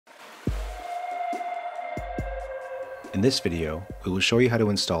In this video, we will show you how to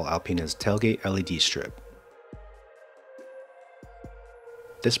install Alpena's Tailgate LED strip.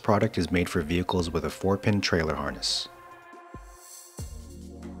 This product is made for vehicles with a 4-pin trailer harness.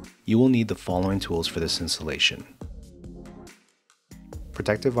 You will need the following tools for this installation.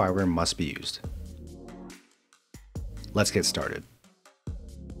 Protective eyewear must be used. Let's get started.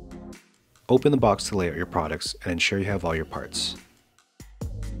 Open the box to lay out your products and ensure you have all your parts.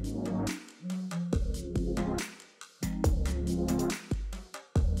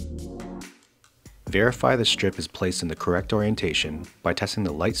 Verify the strip is placed in the correct orientation by testing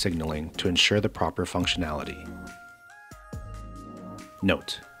the light signaling to ensure the proper functionality.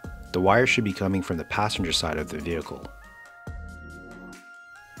 Note: the wire should be coming from the passenger side of the vehicle.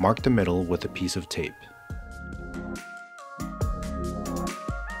 Mark the middle with a piece of tape.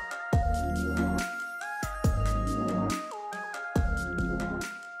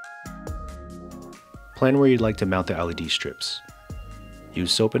 Plan where you'd like to mount the LED strips.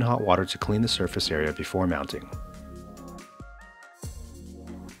 Use soap and hot water to clean the surface area before mounting.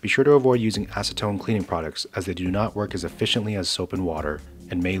 Be sure to avoid using acetone cleaning products as they do not work as efficiently as soap and water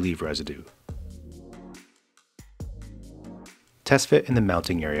and may leave residue. Test fit in the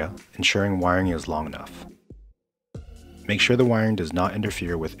mounting area, ensuring wiring is long enough. Make sure the wiring does not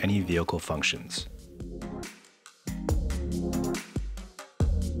interfere with any vehicle functions.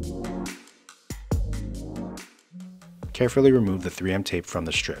 Carefully remove the 3M tape from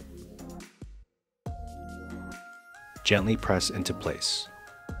the strip. Gently press into place.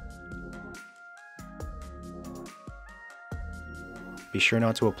 Be sure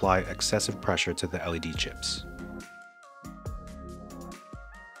not to apply excessive pressure to the LED chips.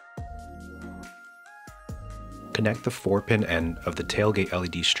 Connect the 4-pin end of the tailgate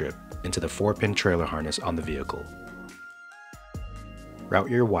LED strip into the 4-pin trailer harness on the vehicle. Route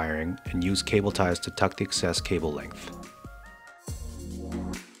your wiring and use cable ties to tuck the excess cable length.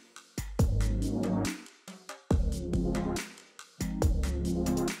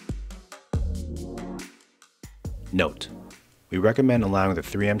 Note: we recommend allowing the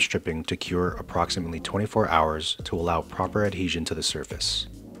 3M stripping to cure approximately 24 hours to allow proper adhesion to the surface.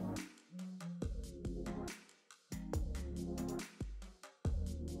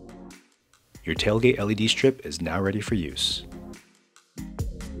 Your tailgate LED strip is now ready for use.